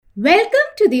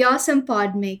Welcome to the Awesome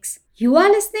Pod Mix. You are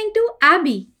listening to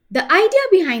Abby. The idea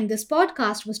behind this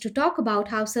podcast was to talk about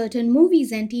how certain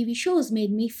movies and TV shows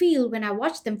made me feel when I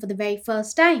watched them for the very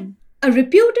first time. A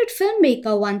reputed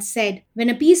filmmaker once said, when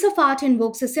a piece of art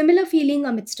invokes a similar feeling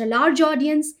amidst a large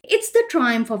audience, it's the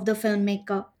triumph of the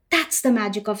filmmaker. That's the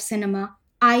magic of cinema.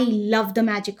 I love the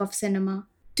magic of cinema.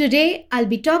 Today, I'll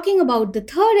be talking about the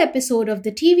third episode of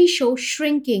the TV show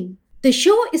Shrinking. The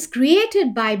show is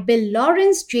created by Bill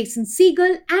Lawrence, Jason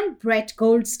Segel, and Brett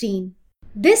Goldstein.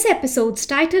 This episode's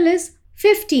title is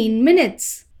 15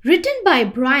 Minutes, written by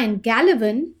Brian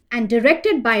Gallivan and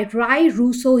directed by Ry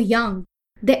Russo Young.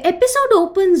 The episode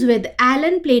opens with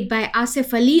Alan, played by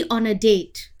Asif Ali, on a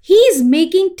date. He is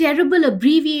making terrible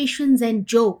abbreviations and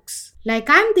jokes, like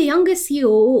I'm the youngest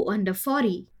COO under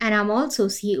 40, and I'm also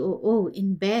COO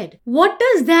in bed. What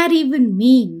does that even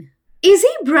mean? Is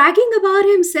he bragging about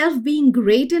himself being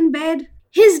great in bed?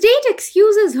 His date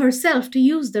excuses herself to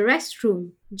use the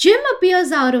restroom. Jim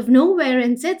appears out of nowhere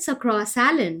and sits across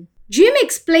Alan. Jim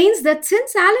explains that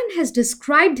since Alan has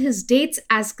described his dates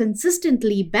as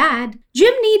consistently bad,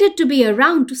 Jim needed to be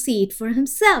around to see it for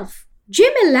himself.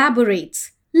 Jim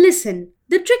elaborates, "Listen,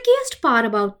 the trickiest part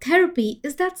about therapy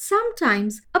is that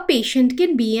sometimes a patient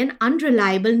can be an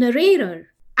unreliable narrator."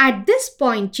 At this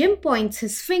point, Jim points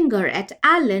his finger at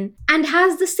Alan and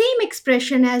has the same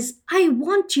expression as, "I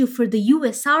want you for the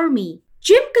US Army."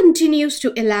 Jim continues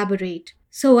to elaborate.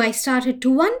 "So I started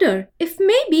to wonder if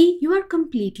maybe you are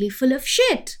completely full of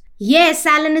shit." Yes,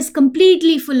 Alan is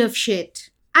completely full of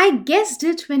shit. I guessed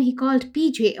it when he called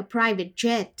PJ a private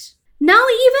jet. Now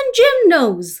even Jim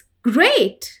knows.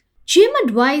 Great. Jim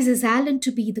advises Alan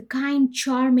to be the kind,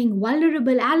 charming,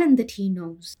 vulnerable Alan that he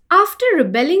knows. After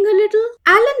rebelling a little,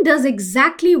 Alan does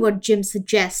exactly what Jim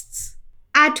suggests.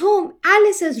 At home,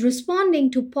 Alice is responding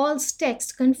to Paul's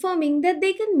text confirming that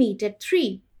they can meet at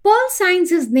 3. Paul signs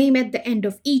his name at the end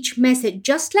of each message,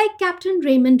 just like Captain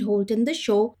Raymond Holt in the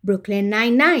show Brooklyn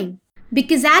Nine-Nine.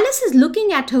 Because Alice is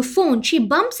looking at her phone, she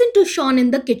bumps into Sean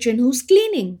in the kitchen who's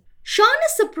cleaning. Sean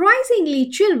is surprisingly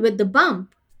chill with the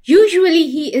bump. Usually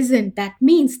he isn't. That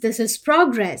means this is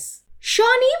progress. Sean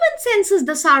even senses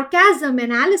the sarcasm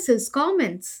in Alice's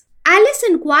comments. Alice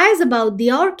inquires about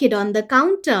the orchid on the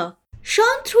counter.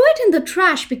 Sean threw it in the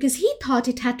trash because he thought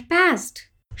it had passed.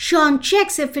 Sean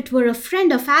checks if it were a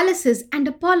friend of Alice's and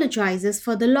apologizes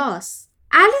for the loss.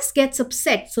 Alice gets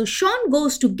upset, so Sean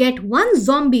goes to get one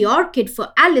zombie orchid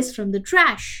for Alice from the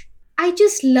trash. I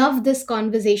just love this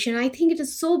conversation. I think it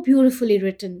is so beautifully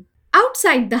written.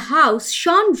 Outside the house,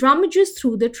 Sean rummages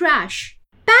through the trash.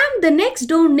 Pam, the next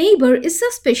door neighbor, is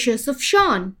suspicious of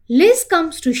Sean. Liz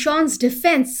comes to Sean's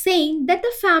defense, saying that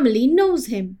the family knows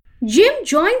him. Jim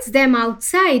joins them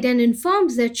outside and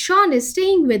informs that Sean is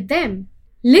staying with them.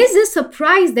 Liz is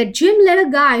surprised that Jim let a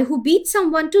guy who beat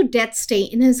someone to death stay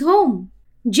in his home.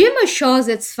 Jim assures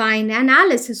it's fine and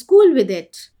Alice is cool with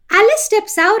it. Alice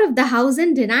steps out of the house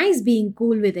and denies being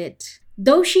cool with it,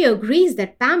 though she agrees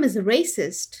that Pam is a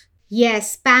racist.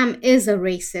 Yes, Pam is a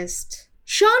racist.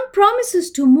 Sean promises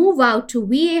to move out to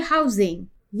VA housing.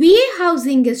 VA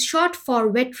housing is short for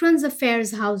Veterans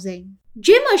Affairs Housing.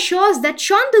 Jim assures that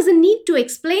Sean doesn't need to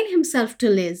explain himself to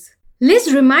Liz.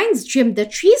 Liz reminds Jim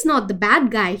that she's not the bad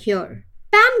guy here.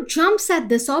 Pam jumps at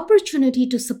this opportunity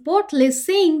to support Liz,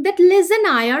 saying that Liz and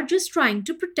I are just trying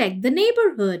to protect the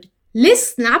neighborhood.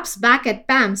 Liz snaps back at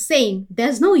Pam, saying,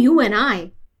 "There's no you and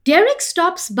I." Derek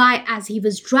stops by as he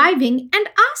was driving and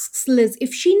asks Liz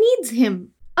if she needs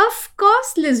him. Of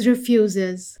course, Liz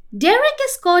refuses. Derek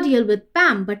is cordial with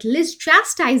Pam, but Liz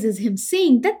chastises him,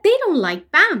 saying that they don't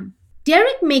like Pam.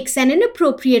 Derek makes an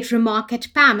inappropriate remark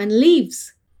at Pam and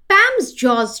leaves. Pam's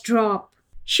jaws drop.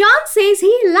 Sean says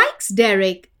he likes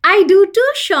Derek. "I do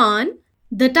too, Sean."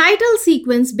 The title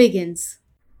sequence begins.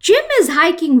 Jim is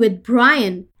hiking with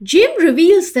Brian. Jim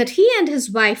reveals that he and his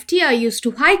wife Tia used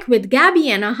to hike with Gabby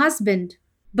and her husband.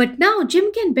 But now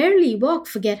Jim can barely walk,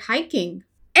 forget hiking.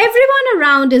 Everyone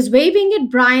around is waving at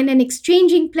Brian and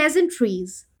exchanging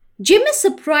pleasantries. Jim is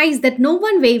surprised that no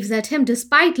one waves at him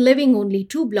despite living only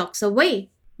 2 blocks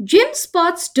away. Jim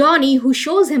spots Donnie, who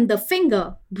shows him the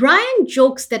finger. Brian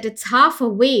jokes that it's half a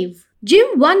wave.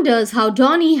 Jim wonders how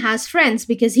Donnie has friends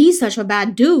because he's such a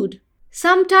bad dude.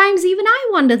 Sometimes even I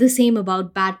wonder the same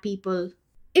about bad people.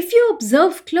 If you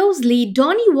observe closely,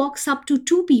 Donnie walks up to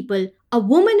 2 people, a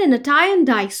woman in a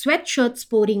tie-and-dye sweatshirt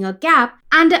sporting a cap,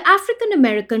 and an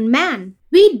African-American man.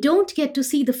 We don't get to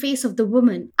see the face of the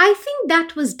woman. I think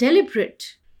that was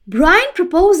deliberate. Brian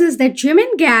proposes that Jim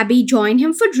and Gabby join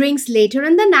him for drinks later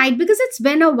in the night because it's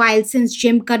been a while since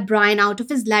Jim cut Brian out of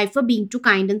his life for being too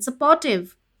kind and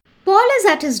supportive. Paul is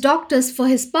at his doctor's for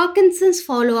his Parkinson's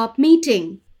follow-up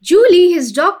meeting. Julie,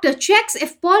 his doctor, checks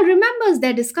if Paul remembers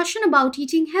their discussion about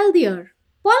eating healthier.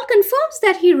 Paul confirms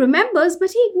that he remembers,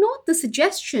 but he ignored the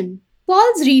suggestion.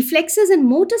 Paul's reflexes and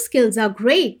motor skills are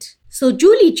great, so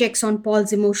Julie checks on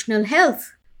Paul's emotional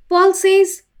health. Paul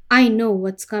says, I know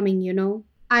what's coming,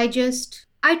 I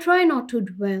try not to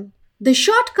dwell. The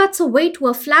shot cuts away to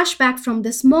a flashback from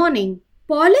this morning.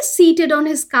 Paul is seated on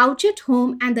his couch at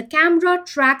home and the camera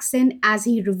tracks in as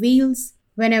he reveals,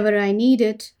 whenever I need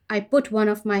it, I put one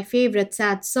of my favorite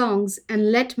sad songs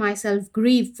and let myself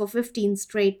grieve for 15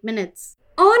 straight minutes.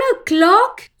 On a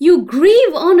clock? You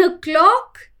grieve on a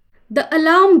clock? The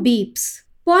alarm beeps.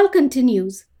 Paul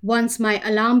continues, once my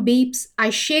alarm beeps, I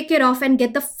shake it off and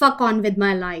get the fuck on with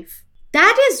my life.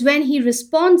 That is when he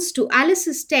responds to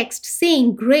Alice's text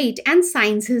saying great and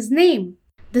signs his name.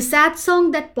 The sad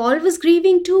song that Paul was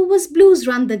grieving to was Blues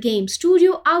Run the Game,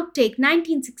 studio outtake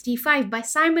 1965 by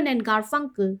Simon and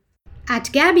Garfunkel.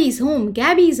 At Gabby's home,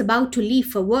 Gabby is about to leave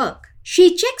for work.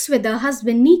 She checks with her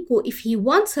husband Nico if he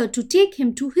wants her to take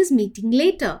him to his meeting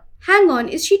later. Hang on,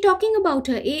 is she talking about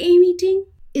her AA meeting?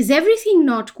 Is everything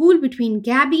not cool between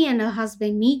Gabby and her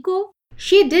husband Nico?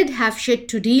 She did have shit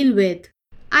to deal with.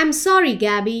 I'm sorry,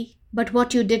 Gabby, but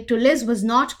what you did to Liz was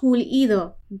not cool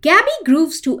either. Gabby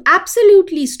grooves to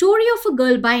Absolutely Story of a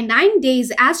Girl by 9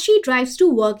 Days as she drives to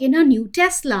work in her new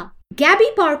Tesla.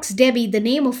 Gabby parks Debbie, the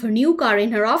name of her new car,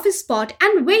 in her office spot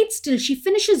and waits till she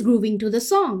finishes grooving to the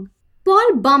song.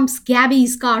 Paul bumps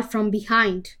Gabby's car from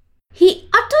behind. He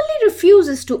utterly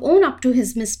refuses to own up to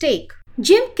his mistake.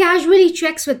 Jim casually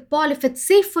checks with Paul if it's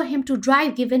safe for him to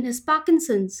drive given his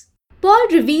Parkinson's. Paul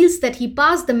reveals that he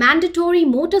passed the mandatory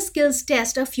motor skills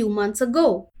test a few months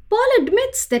ago. Paul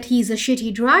admits that he's a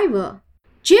shitty driver.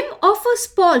 Jim offers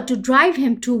Paul to drive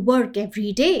him to work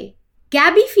every day.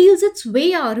 Gabby feels it's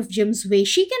way out of Jim's way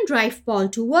she can drive Paul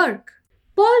to work.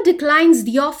 Paul declines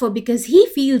the offer because he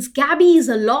feels Gabby is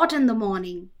a lot in the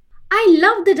morning. I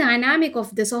love the dynamic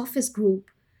of this office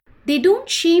group. They don't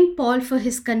shame Paul for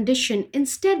his condition,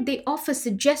 instead they offer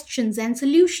suggestions and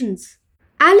solutions.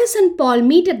 Alice and Paul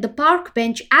meet at the park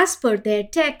bench as per their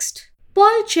text.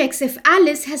 Paul checks if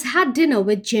Alice has had dinner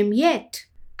with Jim yet.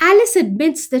 Alice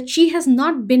admits that she has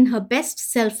not been her best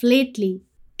self lately.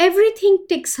 Everything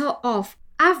ticks her off.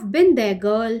 I've been there,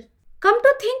 girl. Come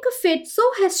to think of it, so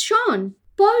has Sean.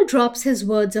 Paul drops his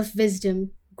words of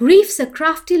wisdom. Grief's a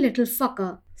crafty little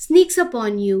fucker. Sneaks up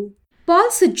on you. Paul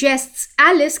suggests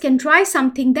Alice can try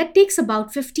something that takes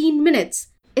about 15 minutes.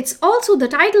 It's also the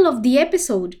title of the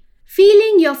episode,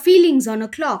 Feeling Your Feelings on a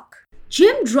Clock.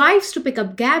 Jim drives to pick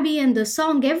up Gabby and the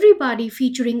song Everybody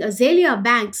featuring Azalea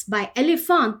Banks by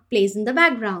Elephant plays in the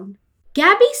background.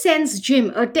 Gabby sends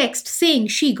Jim a text saying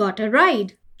she got a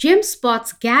ride. Jim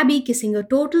spots Gabby kissing a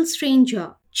total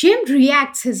stranger. Jim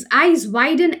reacts, his eyes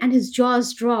widen and his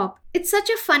jaws drop. It's such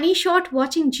a funny shot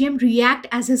watching Jim react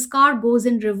as his car goes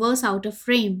in reverse out of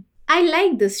frame. I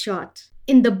like this shot.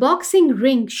 In the boxing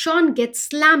ring, Sean gets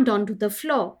slammed onto the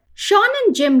floor. Sean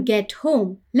and Jim get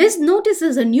home. Liz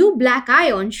notices a new black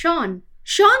eye on Sean.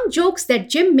 Sean jokes that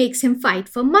Jim makes him fight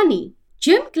for money.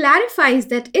 Jim clarifies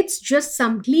that it's just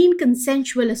some clean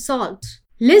consensual assault.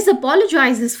 Liz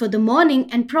apologizes for the morning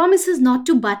and promises not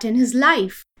to butt in his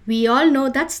life. We all know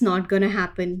that's not gonna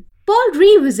happen. Paul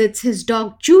revisits his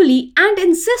dog Julie and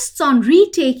insists on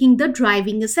retaking the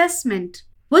driving assessment.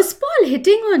 Was Paul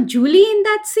hitting on Julie in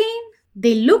that scene?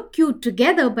 They look cute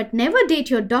together but never date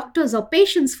your doctors or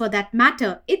patients for that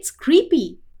matter. It's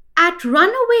creepy. At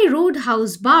Runaway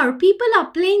Roadhouse Bar, people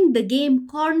are playing the game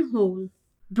Cornhole.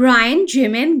 Brian,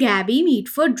 Jim and Gabby meet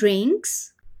for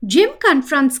drinks. Jim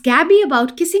confronts Gabby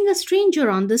about kissing a stranger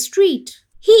on the street.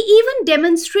 He even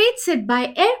demonstrates it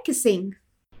by air kissing.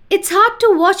 It's hard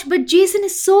to watch, but Jason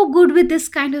is so good with this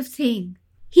kind of thing.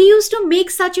 He used to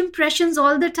make such impressions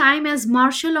all the time as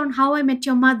Marshall on How I Met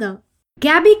Your Mother.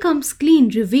 Gabby comes clean,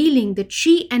 revealing that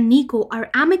she and Nico are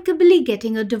amicably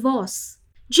getting a divorce.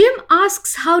 Jim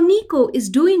asks how Nico is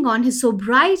doing on his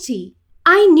sobriety.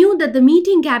 I knew that the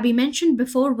meeting Gabby mentioned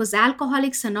before was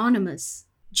Alcoholics Anonymous.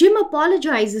 Jim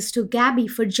apologizes to Gabby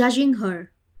for judging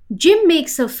her. Jim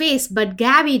makes a face, but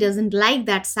Gabby doesn't like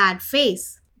that sad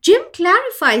face. Jim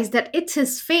clarifies that it's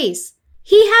his face.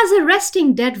 He has a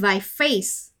resting dead wife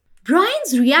face.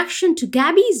 Brian's reaction to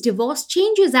Gabby's divorce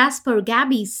changes as per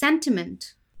Gabby's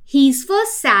sentiment. He's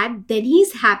first sad, then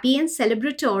he's happy and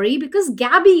celebratory because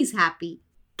Gabby is happy.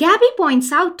 Gabby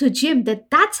points out to Jim that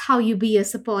that's how you be a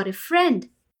supportive friend.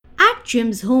 At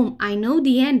Jim's home, I Know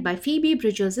the End by Phoebe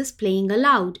Bridgers is playing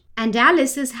aloud, and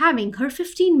Alice is having her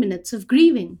 15 minutes of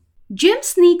grieving. Jim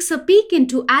sneaks a peek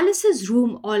into Alice's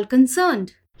room all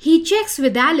concerned. He checks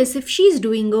with Alice if she's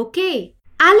doing okay.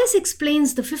 Alice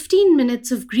explains the 15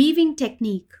 minutes of grieving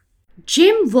technique.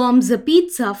 Jim warms a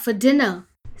pizza for dinner.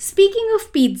 Speaking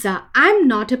of pizza, I'm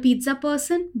not a pizza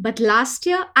person, but last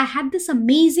year I had this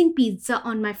amazing pizza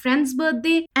on my friend's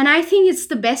birthday, and I think it's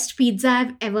the best pizza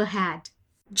I've ever had.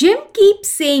 Jim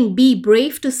keeps saying be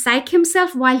brave to psych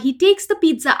himself while he takes the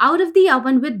pizza out of the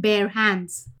oven with bare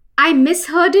hands. I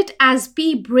misheard it as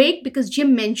pee break because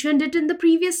Jim mentioned it in the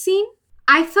previous scene.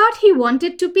 I thought he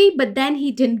wanted to pee, but then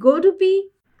he didn't go to pee.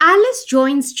 Alice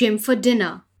joins Jim for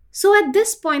dinner. So at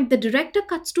this point, the director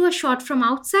cuts to a shot from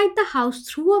outside the house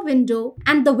through a window,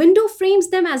 and the window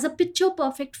frames them as a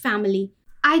picture-perfect family.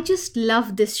 I just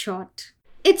love this shot.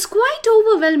 It's quite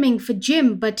overwhelming for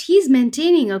Jim, but he's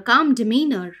maintaining a calm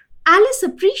demeanor. Alice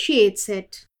appreciates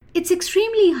it. It's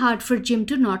extremely hard for Jim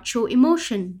to not show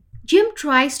emotion. Jim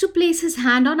tries to place his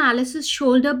hand on Alice's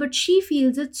shoulder, but she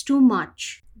feels it's too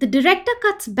much. The director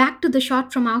cuts back to the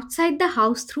shot from outside the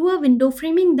house through a window,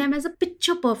 framing them as a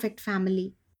picture-perfect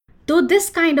family. Though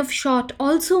this kind of shot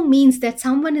also means that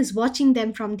someone is watching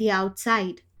them from the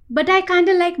outside. But I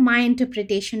kinda like my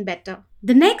interpretation better.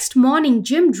 The next morning,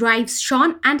 Jim drives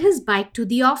Sean and his bike to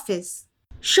the office.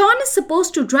 Sean is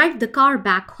supposed to drive the car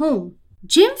back home.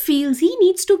 Jim feels he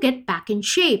needs to get back in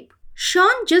shape.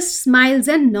 Sean just smiles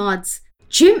and nods.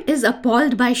 Jim is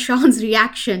appalled by Sean's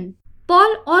reaction.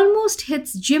 Paul almost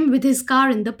hits Jim with his car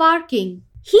in the parking.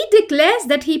 He declares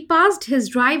that he passed his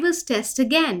driver's test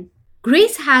again.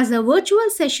 Grace has a virtual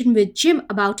session with Jim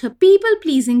about her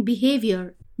people-pleasing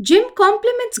behavior. Jim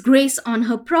compliments Grace on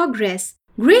her progress.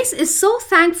 Grace is so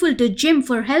thankful to Jim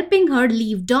for helping her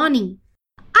leave Donnie.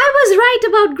 I was right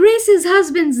about Grace's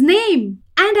husband's name,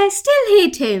 and I still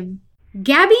hate him.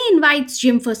 Gabby invites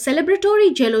Jim for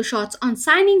celebratory jello shots on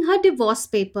signing her divorce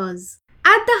papers.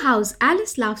 At the house,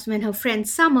 Alice laughs when her friend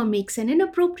Summer makes an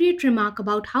inappropriate remark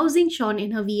about housing Sean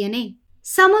in her V&A.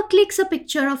 Summer clicks a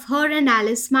picture of her and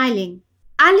Alice smiling.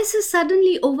 Alice is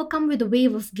suddenly overcome with a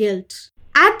wave of guilt.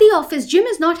 At the office, Jim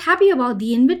is not happy about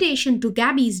the invitation to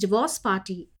Gabby's divorce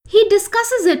party. He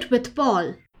discusses it with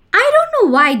Paul. I don't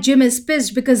know why Jim is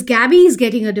pissed because Gabby is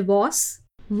getting a divorce.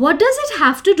 What does it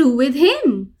have to do with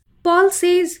him? Paul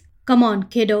says, come on,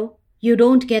 kiddo. You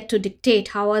don't get to dictate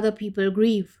how other people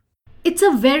grieve. It's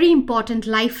a very important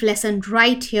life lesson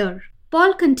right here.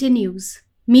 Paul continues,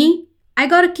 me? I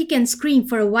got a kick and scream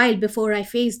for a while before I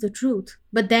face the truth,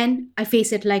 but then I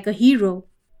face it like a hero.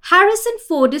 Harrison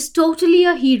Ford is totally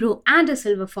a hero and a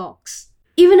silver fox.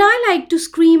 Even I like to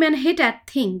scream and hit at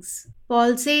things.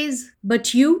 Paul says,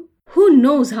 but you? Who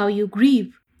knows how you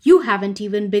grieve? You haven't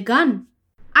even begun.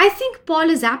 I think Paul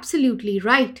is absolutely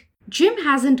right. Jim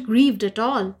hasn't grieved at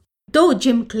all, though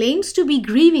Jim claims to be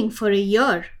grieving for a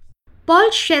year.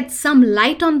 Paul sheds some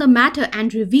light on the matter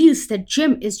and reveals that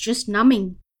Jim is just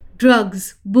numbing.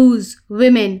 Drugs, booze,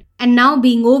 women, and now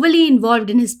being overly involved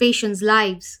in his patients'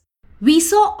 lives. We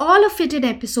saw all of it in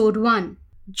episode 1.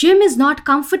 Jim is not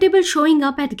comfortable showing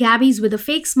up at Gabby's with a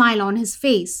fake smile on his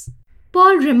face.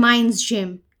 Paul reminds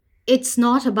Jim, it's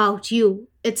not about you,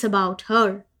 it's about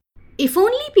her. If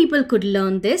only people could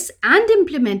learn this and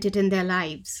implement it in their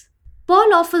lives.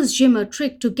 Paul offers Jim a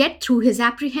trick to get through his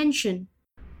apprehension.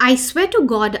 I swear to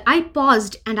God, I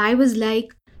paused and I was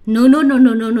like,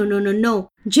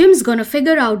 No. Jim's gonna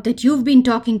figure out that you've been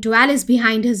talking to Alice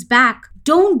behind his back.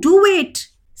 Don't do it!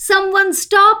 Someone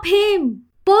stop him!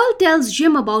 Paul tells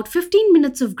Jim about 15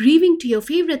 minutes of grieving to your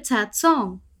favorite sad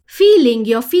song. Feeling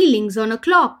your feelings on a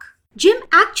clock. Jim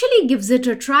actually gives it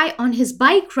a try on his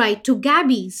bike ride to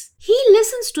Gabby's. He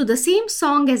listens to the same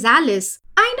song as Alice,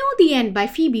 I Know the End by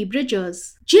Phoebe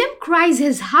Bridgers. Jim cries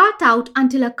his heart out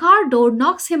until a car door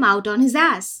knocks him out on his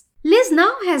ass. Liz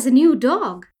now has a new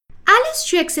dog. Alice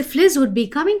checks if Liz would be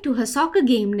coming to her soccer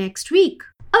game next week.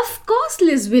 Of course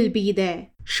Liz will be there.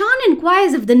 Sean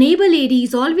inquires if the neighbor lady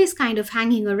is always kind of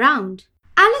hanging around.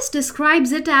 Alice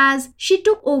describes it as, she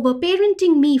took over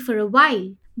parenting me for a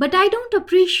while. But I don't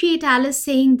appreciate Alice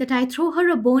saying that I throw her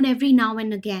a bone every now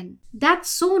and again. That's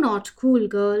so not cool,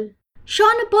 girl.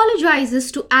 Sean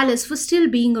apologizes to Alice for still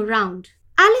being around.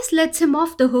 Alice lets him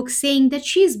off the hook saying that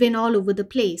she's been all over the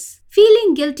place,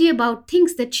 feeling guilty about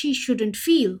things that she shouldn't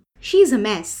feel. She's a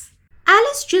mess.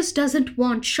 Alice just doesn't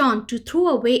want Sean to throw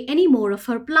away any more of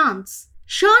her plants.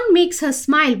 Sean makes her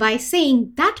smile by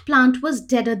saying that plant was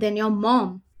deader than your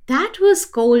mom. That was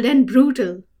cold and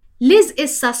brutal. Liz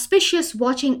is suspicious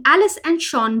watching Alice and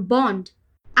Sean bond.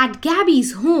 At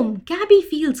Gabby's home, Gabby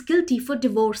feels guilty for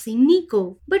divorcing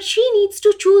Nico, but she needs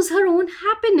to choose her own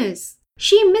happiness.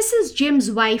 She misses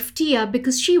Jim's wife Tia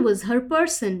because she was her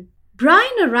person.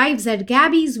 Brian arrives at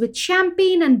Gabby's with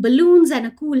champagne and balloons and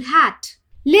a cool hat.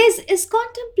 Liz is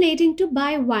contemplating to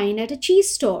buy wine at a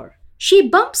cheese store. She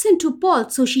bumps into Paul,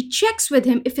 so she checks with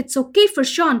him if it's okay for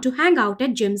Sean to hang out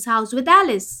at Jim's house with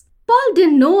Alice. Paul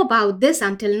didn't know about this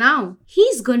until now.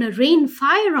 He's gonna rain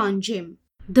fire on Jim.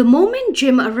 The moment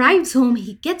Jim arrives home,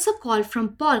 he gets a call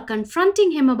from Paul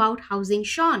confronting him about housing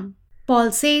Sean.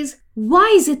 Paul says,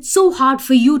 "Why is it so hard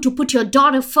for you to put your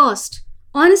daughter first?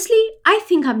 Honestly, I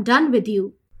think I'm done with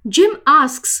you." Jim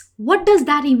asks, "What does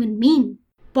that even mean?"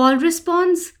 Paul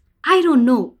responds, "I don't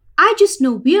know. I just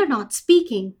know we're not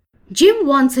speaking." Jim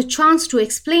wants a chance to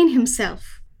explain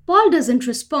himself. Paul doesn't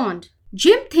respond.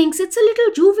 Jim thinks it's a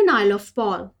little juvenile of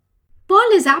Paul. Paul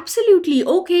is absolutely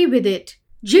okay with it.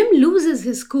 Jim loses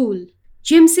his cool.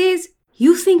 Jim says,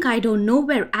 "You think I don't know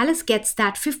where Alice gets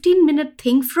that 15-minute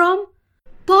thing from?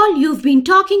 Paul, you've been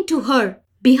talking to her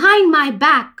behind my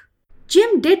back."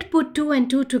 Jim did put two and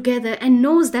two together and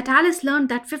knows that Alice learned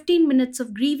that 15 minutes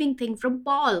of grieving thing from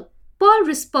Paul. Paul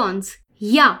responds,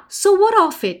 "Yeah, so what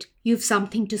of it? You've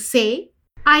something to say?"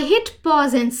 I hit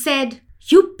pause and said,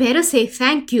 "You better say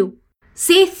thank you.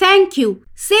 Say thank you.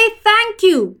 Say thank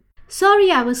you."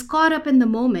 Sorry, I was caught up in the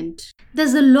moment.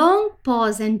 There's a long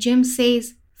pause and Jim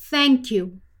says, "Thank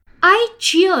you." I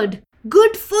cheered.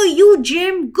 "Good for you,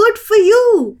 Jim. Good for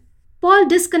you." Paul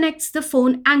disconnects the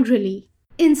phone angrily.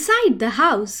 Inside the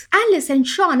house, Alice and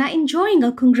Sean are enjoying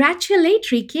a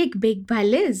congratulatory cake baked by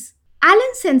Liz.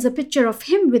 Alan sends a picture of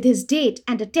him with his date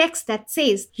and a text that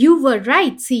says, "You were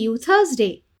right, see you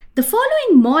Thursday." The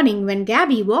following morning, when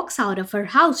Gabby walks out of her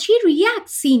house, she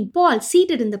reacts seeing Paul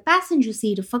seated in the passenger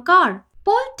seat of a car.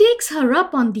 Paul takes her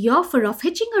up on the offer of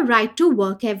hitching a ride to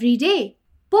work every day.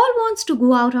 Paul wants to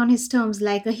go out on his terms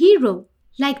like a hero,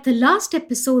 like the last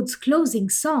episode's closing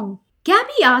song.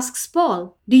 Gabby asks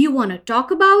Paul, "Do you want to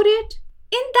talk about it?"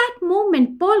 In that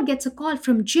moment, Paul gets a call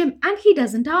from Jim and he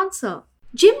doesn't answer.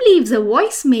 Jim leaves a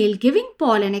voicemail giving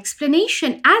Paul an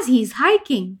explanation as he's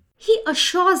hiking. He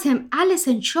assures him Alice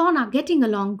and Sean are getting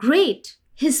along great.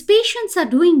 His patients are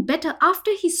doing better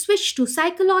after he switched to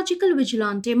psychological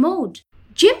vigilante mode.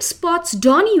 Jim spots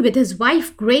Donnie with his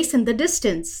wife Grace in the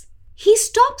distance. He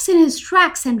stops in his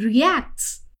tracks and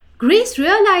reacts. Grace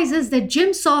realizes that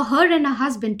Jim saw her and her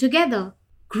husband together.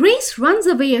 Grace runs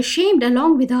away ashamed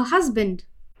along with her husband.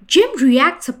 Jim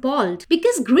reacts appalled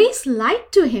because Grace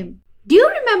lied to him. Do you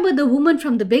remember the woman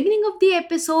from the beginning of the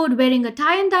episode wearing a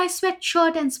tie-and-dye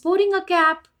sweatshirt and sporting a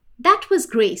cap? That was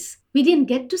Grace. We didn't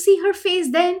get to see her face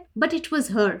then, but it was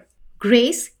her.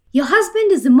 "Grace, your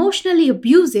husband is emotionally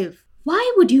abusive.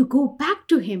 Why would you go back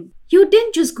to him? You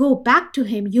didn't just go back to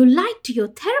him, you lied to your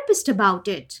therapist about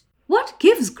it." What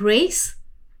gives, Grace?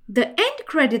 The end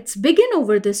credits begin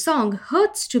over the song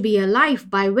 "Hurts to Be Alive"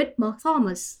 by Whitmer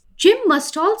Thomas. Jim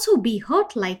must also be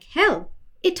hurt like hell.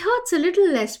 It hurts a little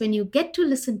less when you get to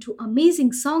listen to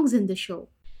amazing songs in the show.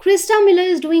 Krista Miller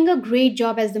is doing a great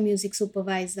job as the music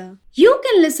supervisor. You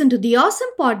can listen to the Awesome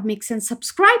Pod Mix and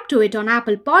subscribe to it on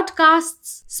Apple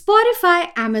Podcasts,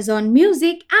 Spotify, Amazon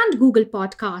Music, and Google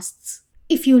Podcasts.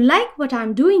 If you like what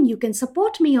I'm doing, you can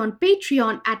support me on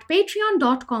Patreon at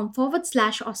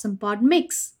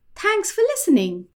patreon.com/awesomepodmix. Thanks for listening.